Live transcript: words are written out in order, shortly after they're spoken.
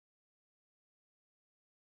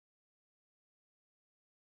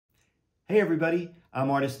Hey everybody, I'm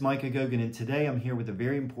artist Micah Goguen, and today I'm here with a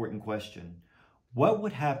very important question. What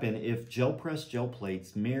would happen if gel press gel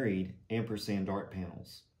plates married ampersand art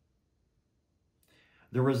panels?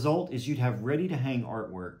 The result is you'd have ready to hang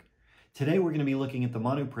artwork. Today we're going to be looking at the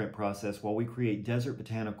monoprint process while we create desert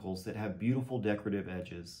botanicals that have beautiful decorative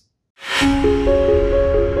edges.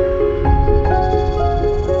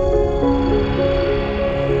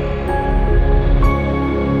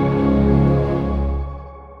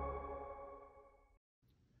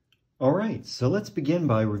 Alright, so let's begin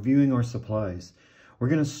by reviewing our supplies. We're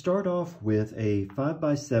going to start off with a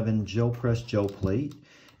 5x7 gel press gel plate,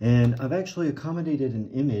 and I've actually accommodated an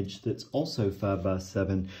image that's also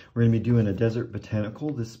 5x7. We're going to be doing a desert botanical.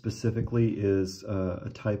 This specifically is a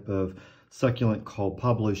type of succulent called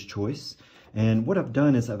Pablo's Choice. And what I've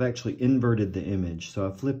done is I've actually inverted the image. So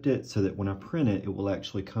I flipped it so that when I print it, it will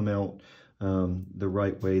actually come out the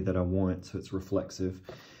right way that I want, so it's reflexive.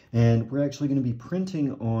 And we're actually going to be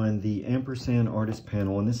printing on the Ampersand artist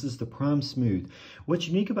panel, and this is the Prime Smooth. What's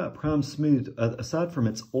unique about Prime Smooth, aside from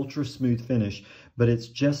its ultra smooth finish, but it's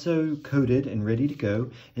gesso coated and ready to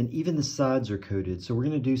go, and even the sides are coated. So we're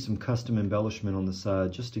going to do some custom embellishment on the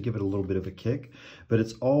side just to give it a little bit of a kick, but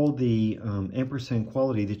it's all the Ampersand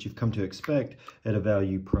quality that you've come to expect at a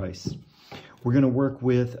value price. We're going to work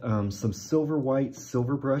with some SilverWhite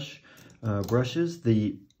SilverBrush brushes.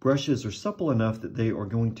 The brushes are supple enough that they are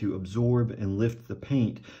going to absorb and lift the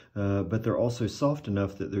paint, but they're also soft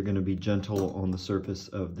enough that they're going to be gentle on the surface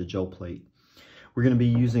of the gel plate. We're going to be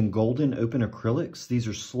using golden open acrylics. These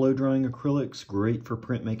are slow drying acrylics, great for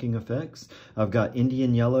printmaking effects. I've got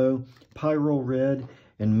Indian yellow, pyrrole red,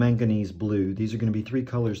 and manganese blue. These are going to be three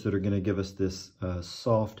colors that are going to give us this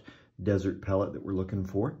soft desert palette that we're looking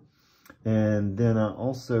for. And then I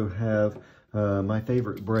also have my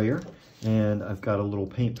favorite brayer, and I've got a little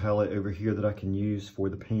paint palette over here that I can use for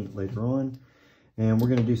the paint later on. And we're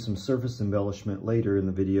going to do some surface embellishment later in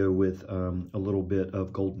the video with a little bit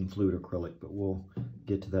of golden fluid acrylic, but we'll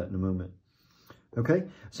get to that in a moment. Okay,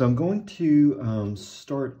 so I'm going to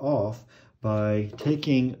start off by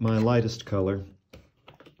taking my lightest color.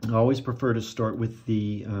 I always prefer to start with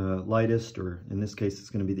the lightest, or in this case it's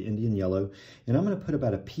going to be the Indian yellow, and I'm going to put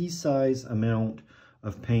about a pea-size amount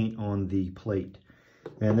of paint on the plate.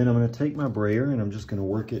 And then I'm going to take my brayer and I'm just going to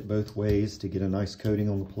work it both ways to get a nice coating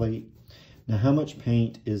on the plate. Now, how much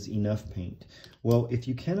paint is enough paint? Well, if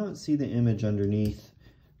you cannot see the image underneath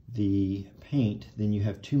the paint, then you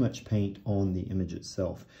have too much paint on the image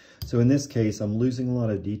itself. So in this case, I'm losing a lot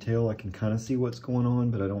of detail. I can kind of see what's going on,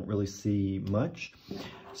 but I don't really see much.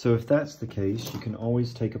 So if that's the case, you can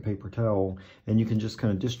always take a paper towel and you can just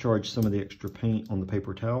kind of discharge some of the extra paint on the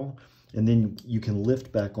paper towel, and then you can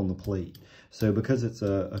lift back on the plate. So because it's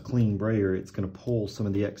a clean brayer, it's going to pull some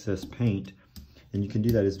of the excess paint, and you can do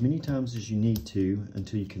that as many times as you need to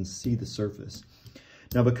until you can see the surface.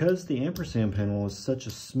 Now, because the Ampersand panel is such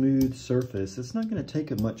a smooth surface, it's not going to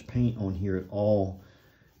take much paint on here at all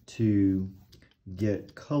to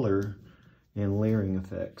get color and layering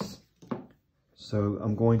effects. So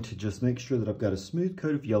I'm going to just make sure that I've got a smooth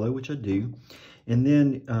coat of yellow, which I do. And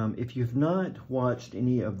then if you've not watched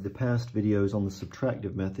any of the past videos on the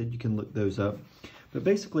subtractive method, you can look those up. But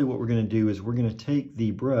basically what we're going to do is we're going to take the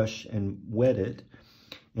brush and wet it.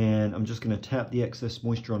 And I'm just going to tap the excess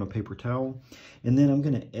moisture on a paper towel. And then I'm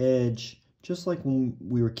going to edge, just like when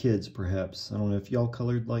we were kids perhaps. I don't know if y'all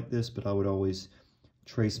colored like this, but I would always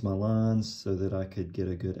trace my lines so that I could get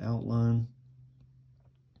a good outline.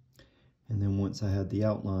 And then once I had the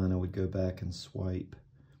outline, I would go back and swipe.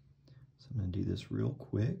 So I'm going to do this real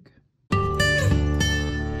quick.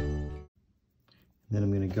 And then I'm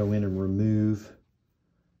going to go in and remove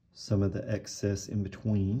some of the excess in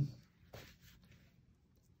between.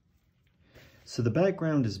 So the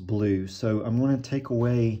background is blue, so I'm going to take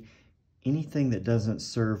away anything that doesn't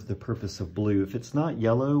serve the purpose of blue. If it's not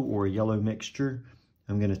yellow or a yellow mixture,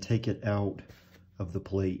 I'm going to take it out of the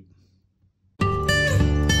plate.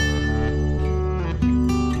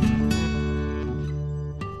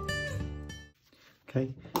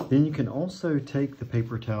 Okay, then you can also take the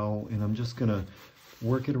paper towel, and I'm just going to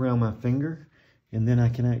work it around my finger, and then I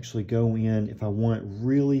can actually go in. If I want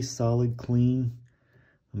really solid clean,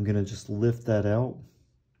 I'm going to just lift that out.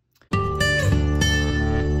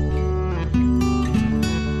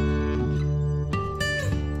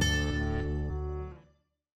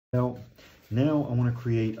 Now I want to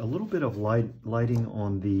create a little bit of lighting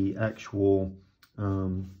on the actual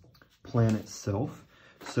plant itself.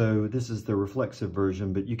 So this is the reflexive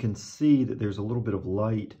version, but you can see that there's a little bit of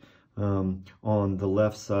light on the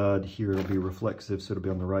left side. Here it'll be reflexive, so it'll be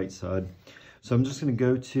on the right side. So I'm just going to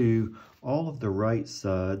go to all of the right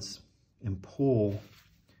sides and pull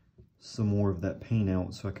some more of that paint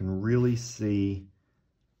out so I can really see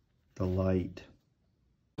the light.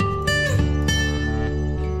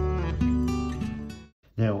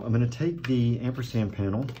 Now I'm going to take the Ampersand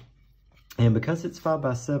panel, and because it's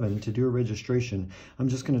 5x7, to do a registration, I'm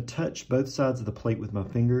just going to touch both sides of the plate with my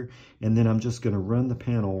finger, and then I'm just going to run the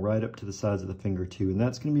panel right up to the sides of the finger too, and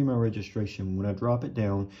that's going to be my registration. When I drop it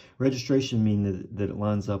down, registration means that it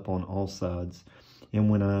lines up on all sides, and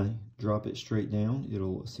when I drop it straight down,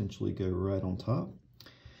 it'll essentially go right on top.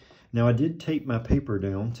 Now I did tape my paper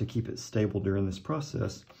down to keep it stable during this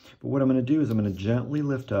process, but what I'm going to do is I'm going to gently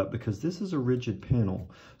lift up, because this is a rigid panel.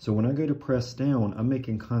 So when I go to press down, I'm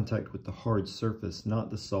making contact with the hard surface, not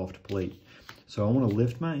the soft plate. So I want to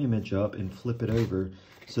lift my image up and flip it over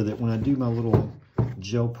so that when I do my little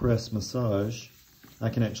gel press massage, I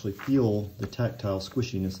can actually feel the tactile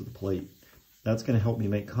squishiness of the plate. That's going to help me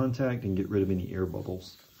make contact and get rid of any air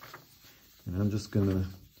bubbles. And I'm just going to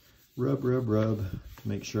rub, rub, rub to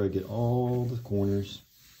make sure I get all the corners.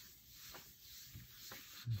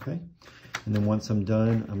 Okay, and then once I'm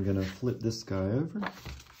done, I'm going to flip this guy over.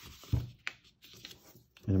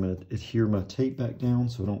 And I'm going to adhere my tape back down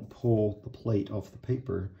so I don't pull the plate off the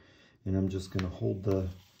paper. And I'm just going to hold the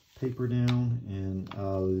paper down, and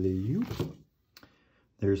alley-oop.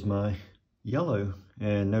 There's my yellow.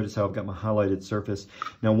 And notice how I've got my highlighted surface.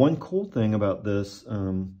 Now, one cool thing about this,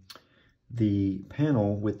 the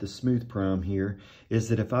panel with the smooth prime here, is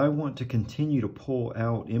that if I want to continue to pull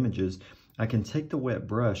out images, I can take the wet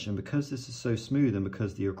brush, and because this is so smooth and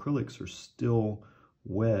because the acrylics are still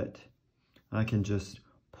wet, I can just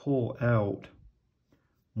pull out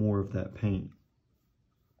more of that paint.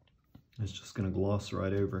 It's just going to gloss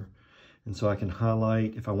right over. And so I can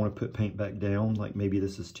highlight. If I want to put paint back down, like maybe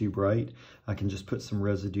this is too bright, I can just put some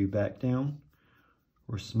residue back down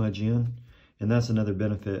or smudge in. And that's another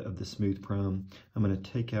benefit of the smooth prime. I'm going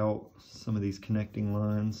to take out some of these connecting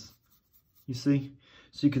lines. You see?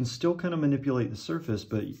 So you can still kind of manipulate the surface,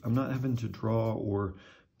 but I'm not having to draw or,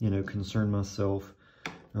 concern myself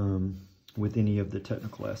with any of the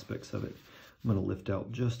technical aspects of it. I'm going to lift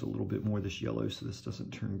out just a little bit more of this yellow so this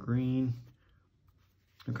doesn't turn green.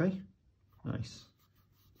 Okay, nice.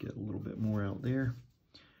 Get a little bit more out there.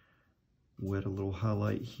 Wet a little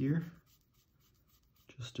highlight here,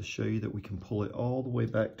 just to show you that we can pull it all the way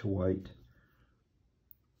back to white.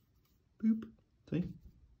 Boop, see?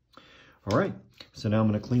 All right, so now I'm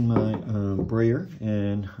going to clean my brayer,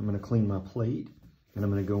 and I'm going to clean my plate, and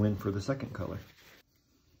I'm going to go in for the second color.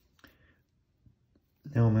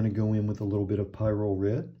 Now I'm going to go in with a little bit of Pyrrole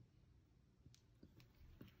Red.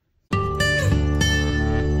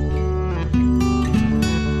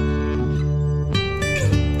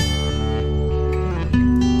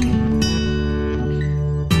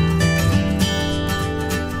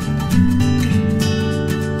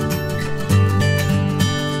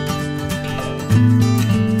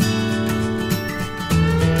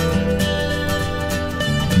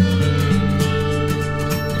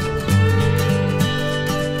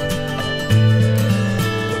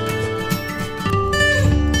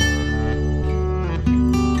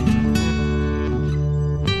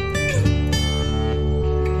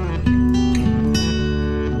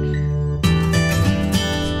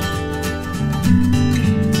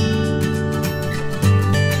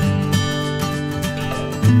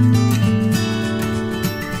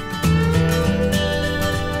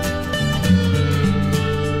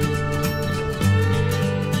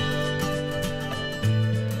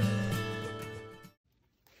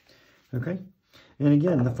 Okay, and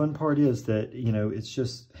again, the fun part is that, it's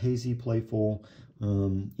just hazy, playful.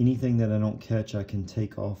 Anything that I don't catch, I can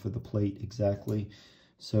take off of the plate exactly.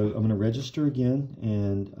 So I'm going to register again,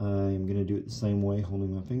 and I'm going to do it the same way,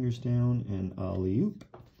 holding my fingers down, and alley-oop.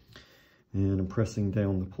 And I'm pressing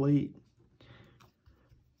down the plate.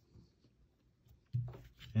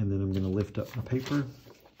 And then I'm going to lift up my paper.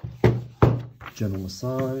 Gentle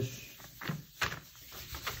massage.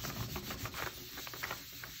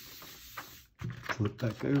 Flip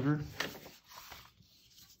back over,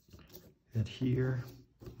 adhere,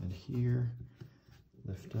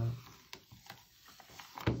 lift up.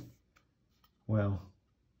 Wow.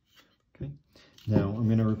 Okay. Now I'm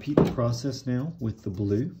going to repeat the process now with the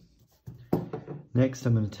blue. Next,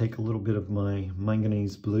 I'm going to take a little bit of my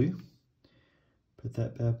manganese blue, put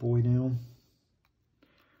that bad boy down.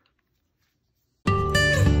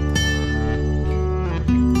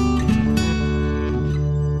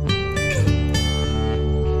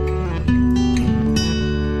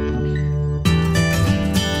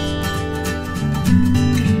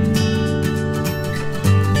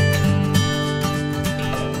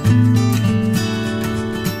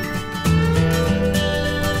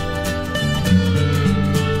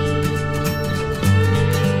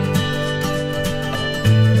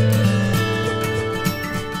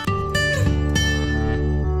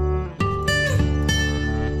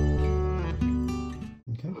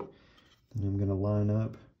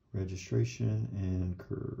 illustration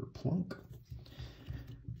and plunk.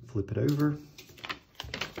 Flip it over.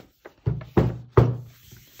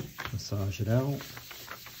 Massage it out.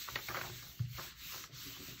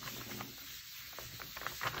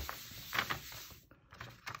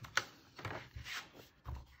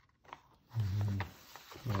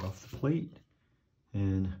 Pull it off the plate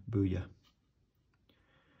and booyah.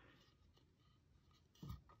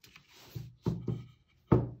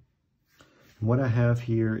 What I have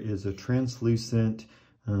here is a translucent,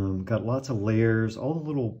 got lots of layers, all the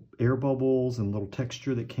little air bubbles and little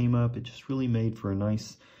texture that came up. It just really made for a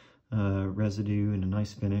nice residue and a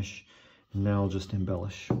nice finish. And now I'll just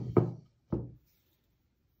embellish.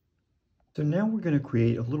 So now we're going to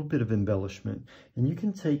create a little bit of embellishment, and you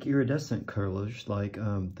can take iridescent colors like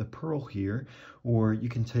the pearl here, or you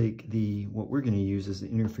can take what we're going to use is the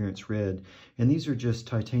interference red, and these are just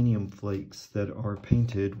titanium flakes that are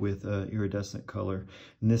painted with iridescent color.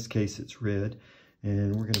 In this case it's red,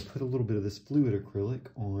 and we're going to put a little bit of this fluid acrylic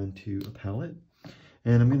onto a palette,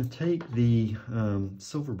 and I'm going to take the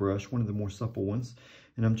silver brush, one of the more supple ones,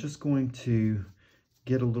 and I'm just going to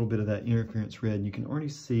get a little bit of that interference red. You can already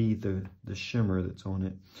see the shimmer that's on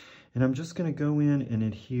it. And I'm just going to go in and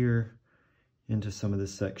adhere into some of the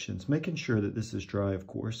sections, making sure that this is dry, of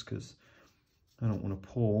course, because I don't want to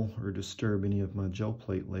pull or disturb any of my gel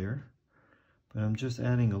plate layer. But I'm just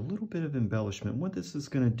adding a little bit of embellishment. What this is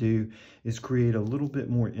going to do is create a little bit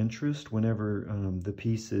more interest whenever the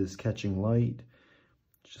piece is catching light.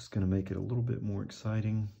 It's just going to make it a little bit more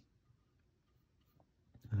exciting.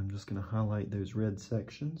 And I'm just going to highlight those red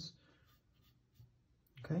sections.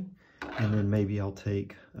 Okay, and then maybe I'll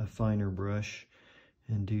take a finer brush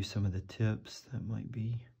and do some of the tips. That might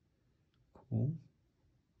be cool.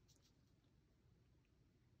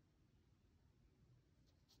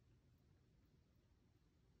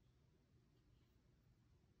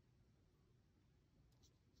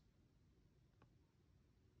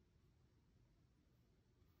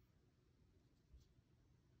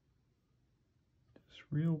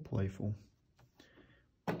 Real playful.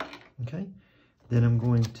 Okay, then I'm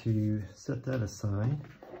going to set that aside,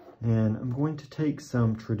 and I'm going to take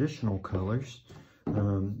some traditional colors,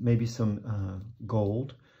 maybe some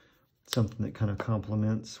gold, something that kind of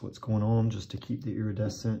complements what's going on, just to keep the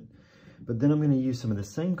iridescent. But then I'm going to use some of the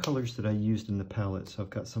same colors that I used in the palette. So I've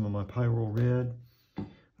got some of my pyrrole red,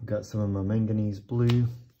 I've got some of my manganese blue,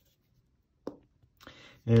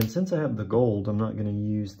 and since I have the gold, I'm not going to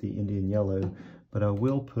use the Indian yellow, but I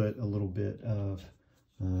will put a little bit of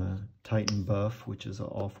Titan Buff, which is an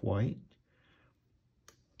off-white.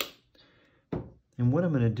 And what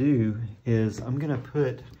I'm going to do is I'm going to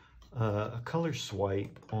put a color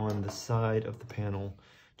swipe on the side of the panel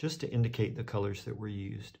just to indicate the colors that were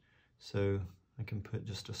used. So I can put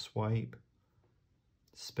just a swipe.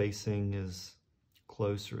 Spacing is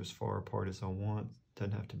close or as far apart as I want.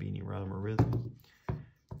 Doesn't have to be any rhyme or rhythm.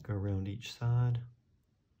 Go around each side.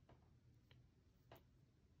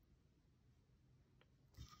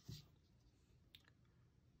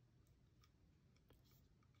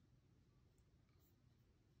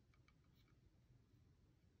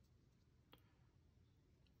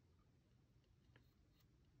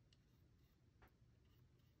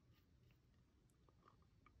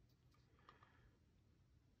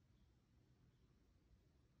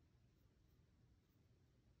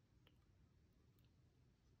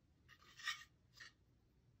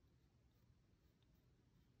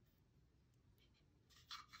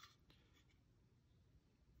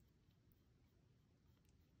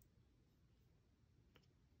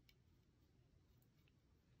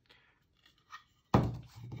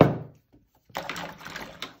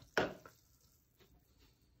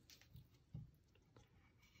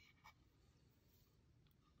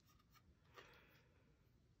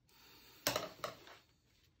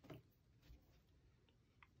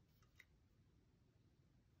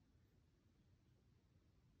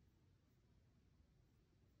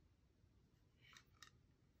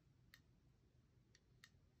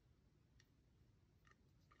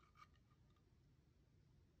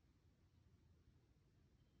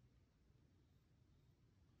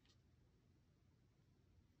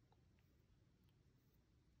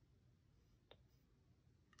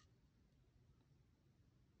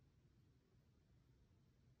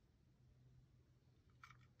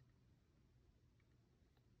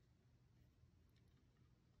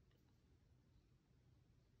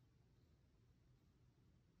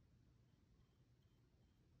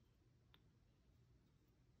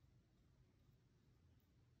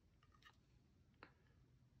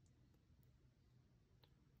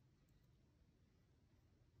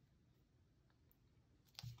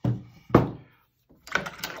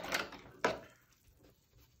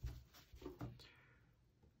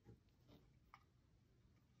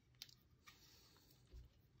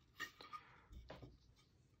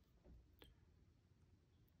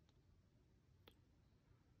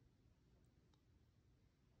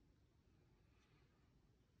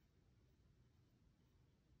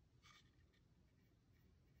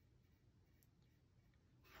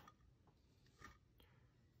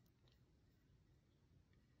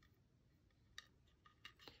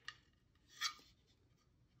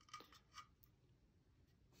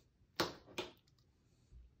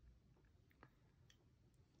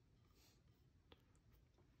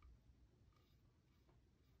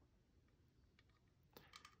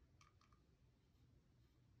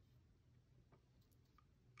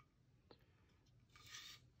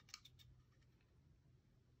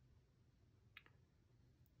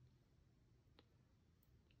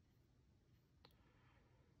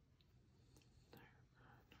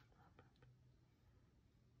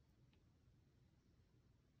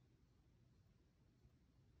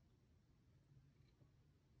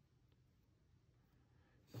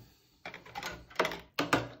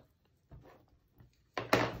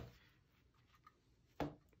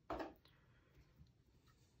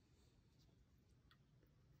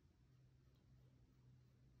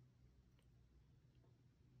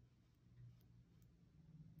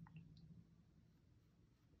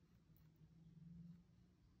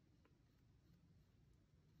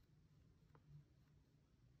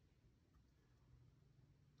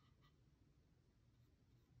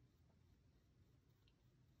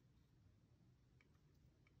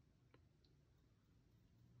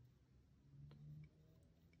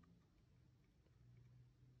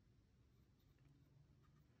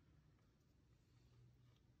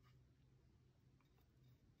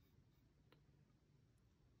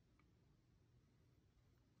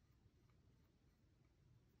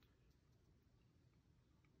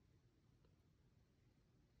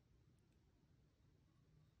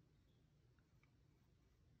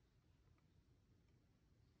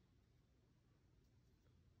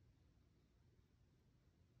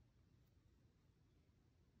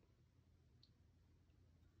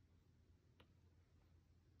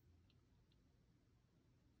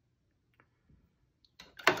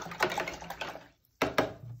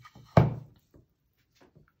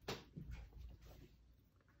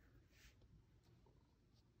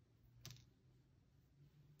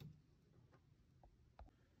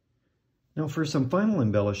 Now for some final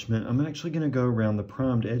embellishment, I'm actually going to go around the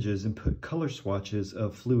primed edges and put color swatches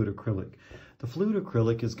of fluid acrylic. The fluid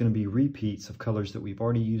acrylic is going to be repeats of colors that we've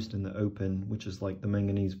already used in the open, which is like the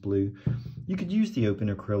manganese blue. You could use the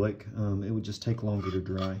open acrylic, it would just take longer to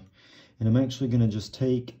dry. And I'm actually going to just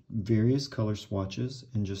take various color swatches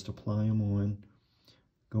and just apply them on,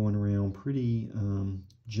 going around pretty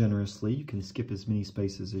generously. You can skip as many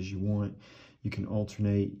spaces as you want. You can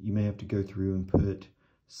alternate. You may have to go through and put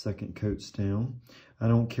second coats down. I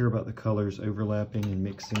don't care about the colors overlapping and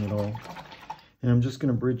mixing at all. And I'm just going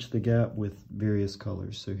to bridge the gap with various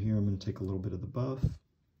colors. So here I'm going to take a little bit of the buff,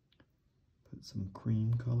 put some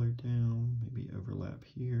cream color down, maybe overlap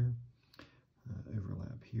here,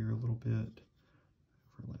 overlap here a little bit,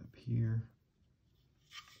 overlap here,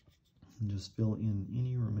 and just fill in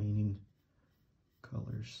any remaining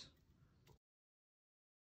colors.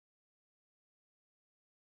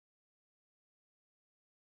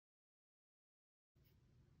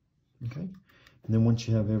 Okay. And then once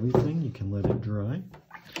you have everything, you can let it dry.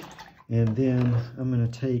 And then I'm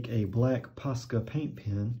going to take a black Posca paint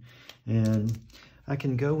pen, and I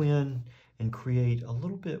can go in and create a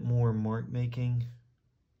little bit more mark making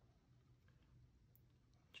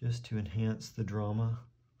just to enhance the drama.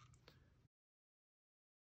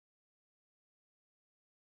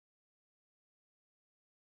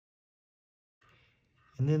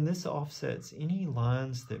 And then this offsets any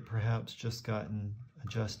lines that perhaps just gotten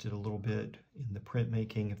adjusted a little bit in the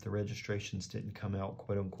printmaking. If the registrations didn't come out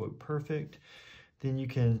quote unquote perfect, then you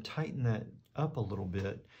can tighten that up a little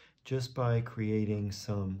bit just by creating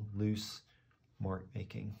some loose mark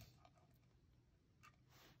making.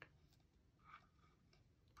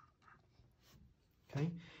 Okay,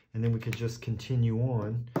 and then we could just continue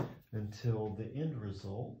on until the end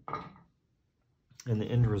result. And the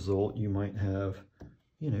end result, you might have,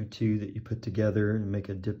 you know, two that you put together and make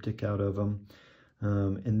a diptych out of them.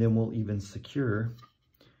 And then we'll even secure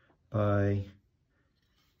by,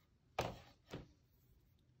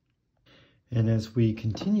 and as we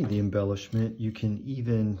continue the embellishment, you can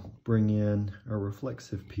even bring in a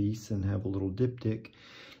reflexive piece and have a little diptych.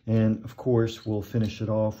 And of course, we'll finish it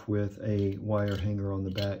off with a wire hanger on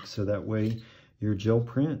the back, so that way your gel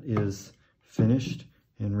print is finished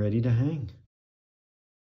and ready to hang.